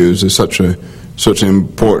that Hughes is such an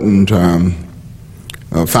important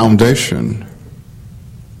foundation.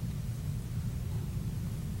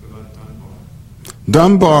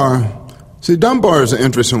 Dunbar is an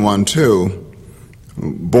interesting one too.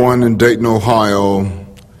 Born in Dayton, Ohio.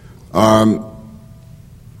 I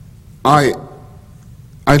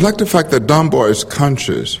like the fact that Dunbar is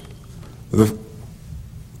conscious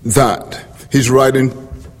that he's writing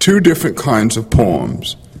two different kinds of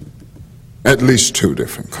poems, at least two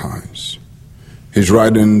different kinds. He's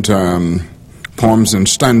writing poems in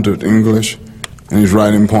standard English, and he's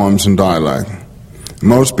writing poems in dialect.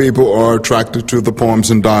 Most people are attracted to the poems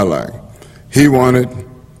in dialect. He wanted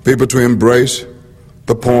people to embrace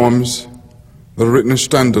the poems that are written in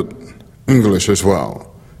standard English as well.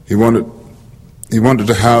 He wanted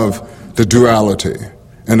to have the duality,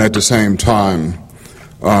 and at the same time,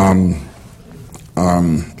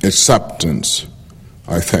 acceptance,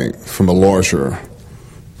 I think, from a larger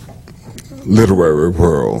literary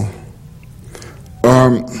world.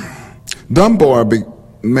 Dunbar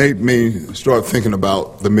made me start thinking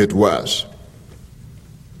about the Midwest,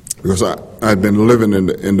 because I'd been living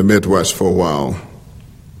in the Midwest for a while.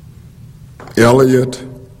 Eliot,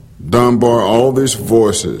 Dunbar, all these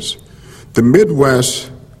voices. The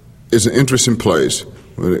Midwest is an interesting place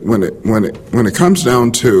when it comes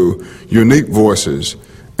down to unique voices.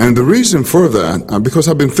 And the reason for that, because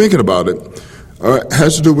I've been thinking about it,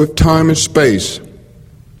 has to do with time and space.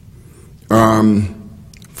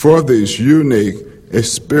 For these unique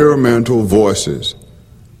experimental voices.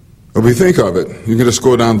 If we think of it, you can just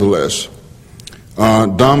go down the list.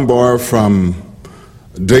 Dunbar from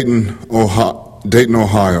Dayton,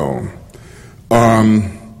 Ohio.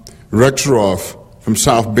 Rexroth from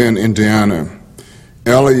South Bend, Indiana.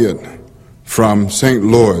 Eliot from St.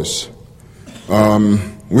 Louis.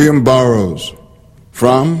 William Burroughs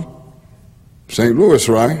from St. Louis,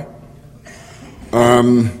 right?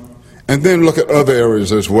 And then look at other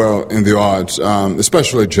areas as well in the arts,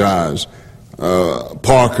 especially jazz.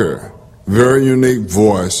 Parker, very unique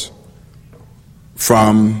voice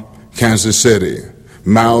from Kansas City.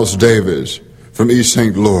 Miles Davis from East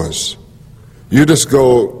St. Louis. You just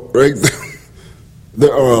go right there.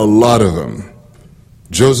 There are a lot of them.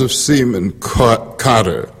 Joseph Seaman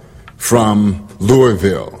Carter from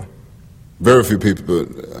Louisville. Very few people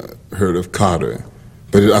heard of Carter,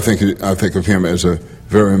 but I think of him as a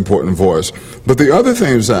very important voice. But the other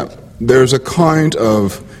thing is that there's a kind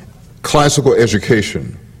of classical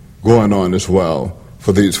education going on as well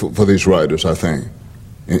for these writers, I think,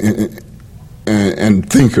 and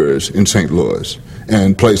thinkers in St. Louis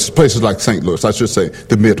and places like St. Louis. I should say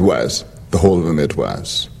the Midwest, the whole of the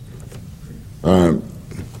Midwest.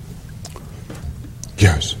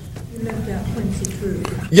 Yes. You left out Quincy Troop.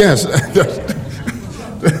 Yes,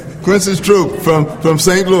 Quincy Troop from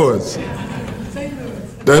St. Louis.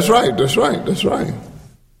 That's right.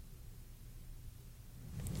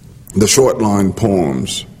 The short line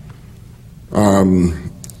poems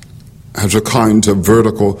has a kind of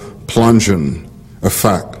vertical plunging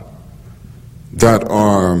effect that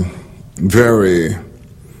are very,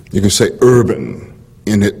 you can say, urban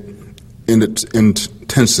in its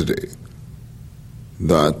intensity.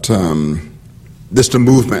 That just the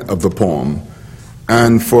movement of the poem,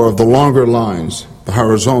 and for the longer lines, the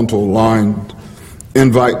horizontal line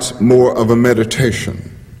invites more of a meditation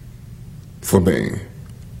for me.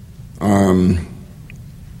 And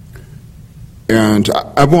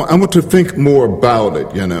I want to think more about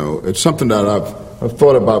it, you know. It's something that I've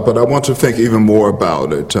thought about, but I want to think even more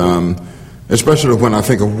about it, especially when I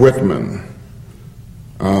think of Whitman.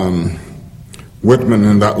 Whitman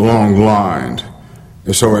in that long line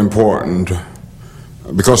is so important,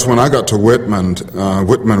 because when I got to Whitman,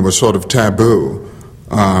 Whitman was sort of taboo.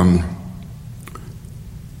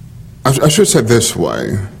 I should say this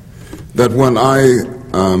way, that when I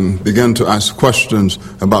began to ask questions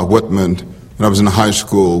about Whitman when I was in high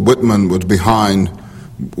school, Whitman was behind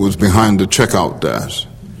the checkout desk.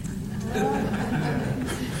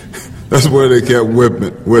 That's where they kept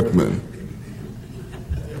Whitman.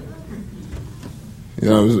 You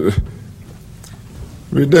know, it was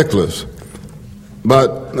ridiculous.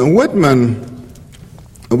 But Whitman,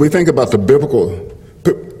 when we think about the biblical,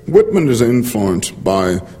 Whitman is influenced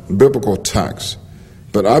by biblical texts.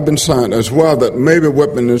 But I've been saying as well that maybe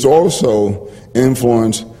Whitman is also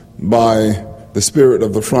influenced by the spirit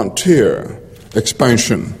of the frontier,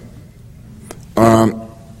 expansion.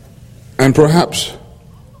 And perhaps,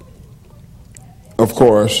 of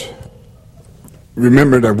course,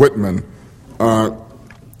 remember that Whitman,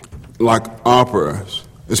 like operas,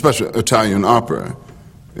 especially Italian opera.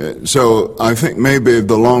 So I think maybe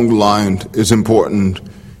the long line is important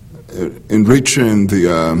in reaching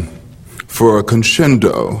for a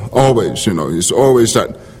crescendo. Always, you know, it's always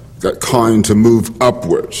that kind to move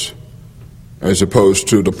upwards, as opposed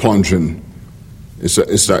to the plunging. It's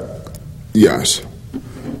that, yes.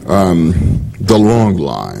 The long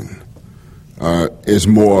line is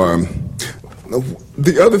more.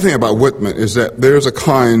 The other thing about Whitman is that there's a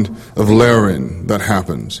kind of layering that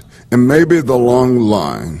happens. And maybe the long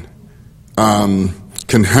line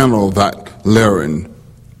can handle that layering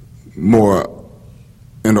more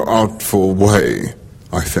in an artful way,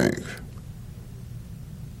 I think.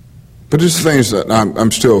 But it's things that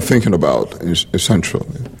I'm still thinking about, essentially.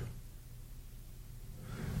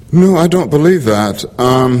 No, I don't believe that.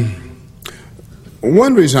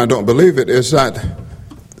 One reason I don't believe it is that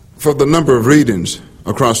for the number of readings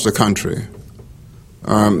across the country,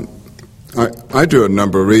 I do a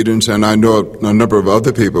number of readings, and I know a number of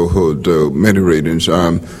other people who do many readings.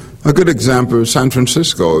 A good example is San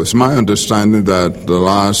Francisco. It's my understanding that the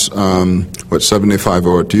last, 75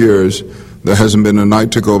 odd years, there hasn't been a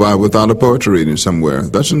night to go by without a poetry reading somewhere.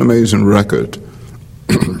 That's an amazing record.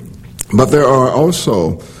 But there are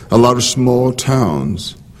also a lot of small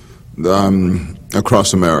towns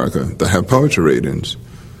across America that have poetry readings.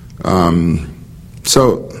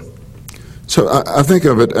 So I think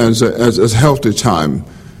of it as a healthy time,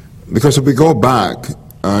 because if we go back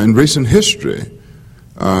in recent history,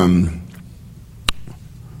 I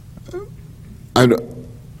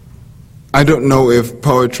don't know if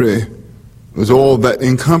poetry was all that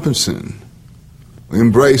encompassing,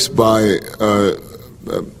 embraced by.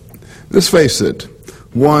 Let's face it,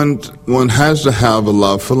 one has to have a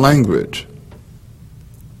love for language,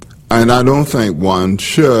 and I don't think one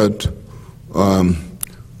should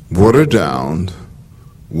water down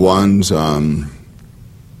one's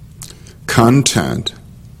content,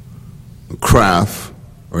 craft,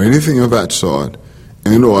 or anything of that sort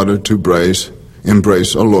in order to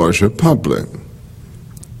embrace a larger public.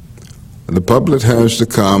 The public has to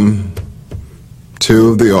come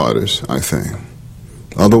to the artist, I think.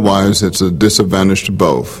 Otherwise, it's a disadvantage to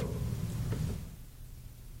both.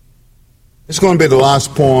 It's going to be the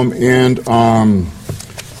last poem in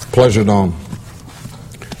Pleasure Dome,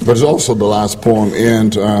 but it's also the last poem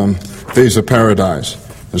in Thieves of Paradise.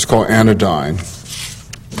 It's called Anodyne.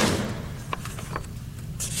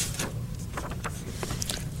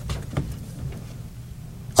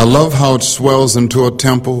 I love how it swells into a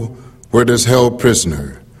temple where it is held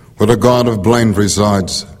prisoner, where the god of blame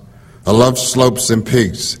resides. I love slopes and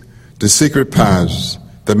peaks, the secret paths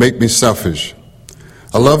that make me selfish.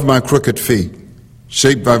 I love my crooked feet,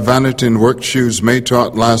 shaped by vanity and work shoes made to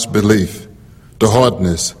outlast belief. The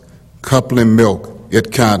hardness, coupling milk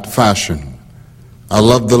it can't fashion. I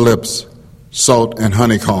love the lips, salt and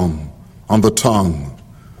honeycomb on the tongue,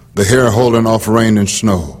 the hair holding off rain and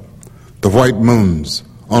snow, the white moons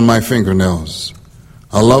on my fingernails.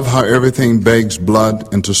 I love how everything begs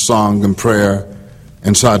blood into song and prayer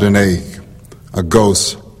inside an egg. A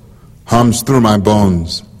ghost hums through my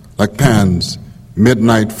bones like Pan's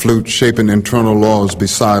midnight flute shaping internal laws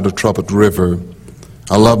beside a troubled river.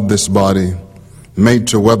 I love this body, made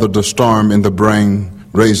to weather the storm in the brain,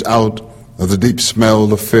 raised out of the deep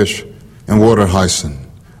smell of fish and water hyacinth,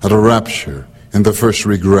 at a rapture in the first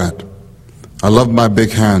regret. I love my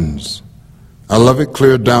big hands. I love it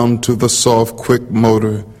clear down to the soft, quick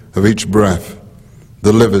motor of each breath,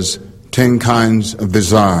 the liver's 10 kinds of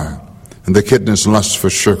desire, and the kidney's lust for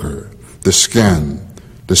sugar, the skin,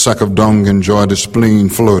 the sack of dung enjoy the spleen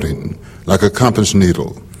floating like a compass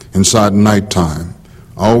needle inside nighttime,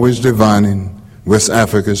 always divining West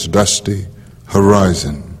Africa's dusty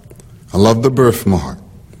horizon. I love the birthmark,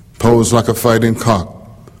 posed like a fighting cock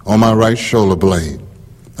on my right shoulder blade.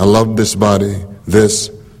 I love this body, this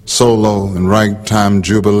solo and ragtime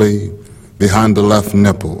jubilee behind the left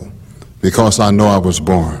nipple, because I know I was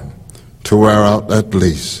born to wear out at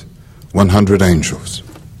least 100 angels.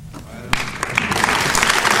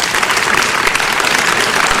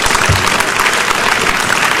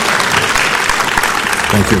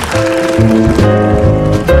 Thank you.